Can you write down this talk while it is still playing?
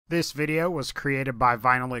This video was created by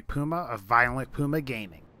VinylicPuma of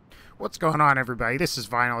VinylicPumaGaming. What's going on, everybody? This is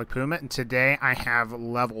VinylicPuma, and today I have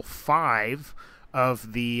level 5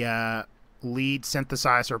 of the Lead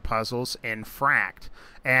Synthesizer puzzles in Fract.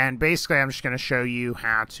 And basically, I'm just going to show you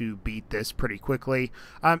how to beat this pretty quickly.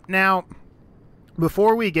 Now,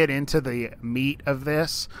 before we get into the meat of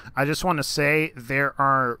this, I just want to say there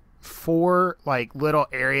are 4 little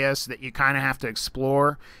areas that you kind of have to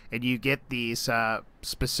explore, and you get these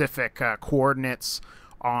specific coordinates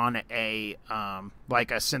on a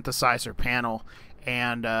like a synthesizer panel,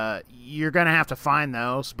 and you're gonna have to find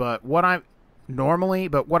those. But what I'm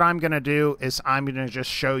gonna do is I'm gonna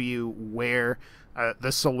just show you where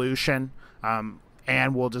the solution,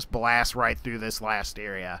 and we'll just blast right through this last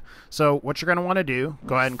area. So what you're gonna want to do,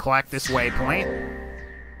 go ahead and collect this waypoint,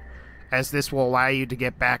 as this will allow you to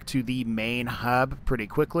get back to the main hub pretty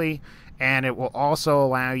quickly, and it will also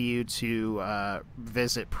allow you to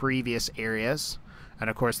visit previous areas. And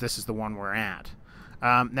of course, this is the one we're at.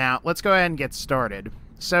 Now, let's go ahead and get started.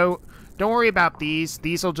 So, don't worry about these.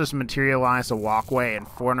 These will just materialize a walkway in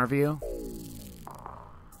front of you.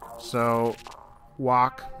 So,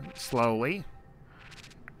 walk slowly.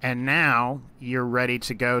 And now, you're ready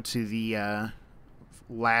to go to the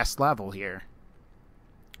last level here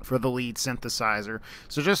for the lead synthesizer.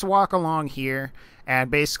 So just walk along here, and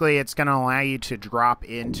basically it's going to allow you to drop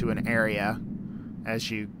into an area, as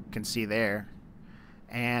you can see there,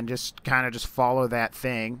 and just kind of just follow that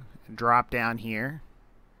thing and drop down here.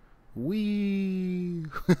 Whee!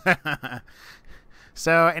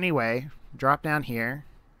 So anyway, drop down here,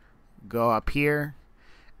 go up here,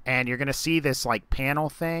 and you're going to see this panel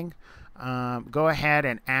thing. Go ahead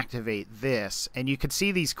and activate this, and you can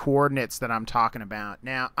see these coordinates that I'm talking about.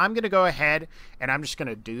 Now, I'm going to go ahead and I'm just going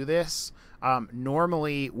to do this.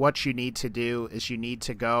 Normally, what you need to do is you need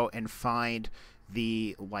to go and find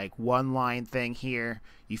the one line thing here.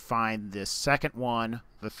 You find the second one,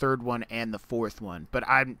 the third one, and the fourth one. But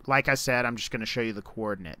like I said, I'm just going to show you the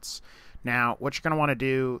coordinates. Now, what you're going to want to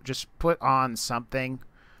do, just put on something.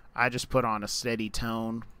 I just put on a steady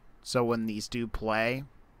tone, so when these do play,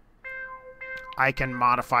 I can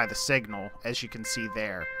modify the signal, as you can see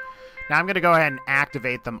there. Now I'm going to go ahead and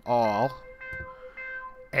activate them all.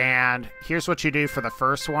 And here's what you do for the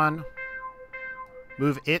first one.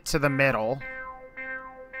 Move it to the middle.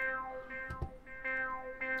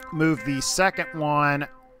 Move the second one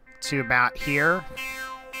to about here.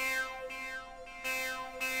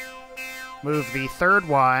 Move the third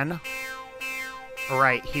one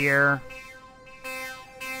right here.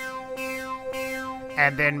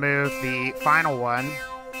 And then move the final one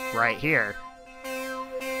right here.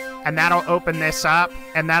 And that'll open this up,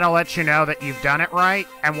 and that'll let you know that you've done it right.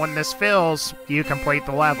 And when this fills, you complete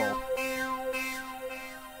the level.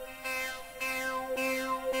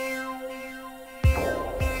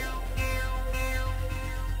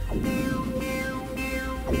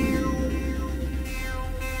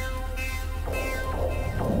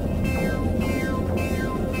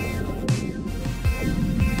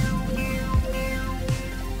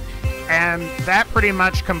 And that pretty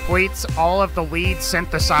much completes all of the lead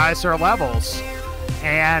synthesizer levels.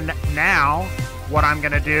 And now, what I'm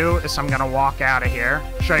going to do is I'm going to walk out of here,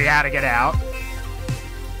 show you how to get out.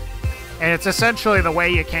 And it's essentially the way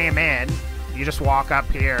you came in. You just walk up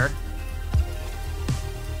here.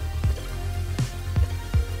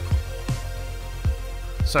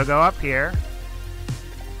 So go up here.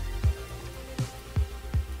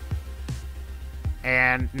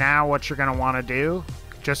 And now what you're going to want to do,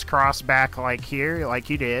 just cross back here, like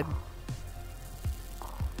you did.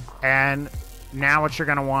 And now what you're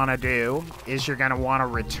going to want to do is you're going to want to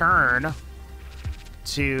return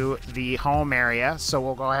to the home area. So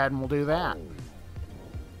we'll go ahead and we'll do that.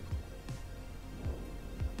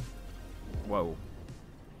 Whoa.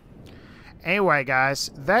 Anyway,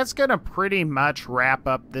 guys, that's going to pretty much wrap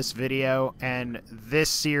up this video and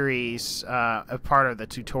this series, a part of the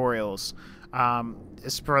tutorials.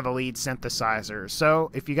 Is for the lead synthesizer. So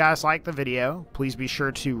if you guys like the video, please be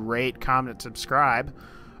sure to rate, comment, and subscribe.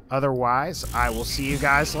 Otherwise, I will see you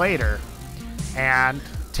guys later. And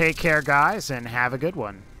take care, guys, and have a good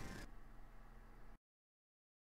one.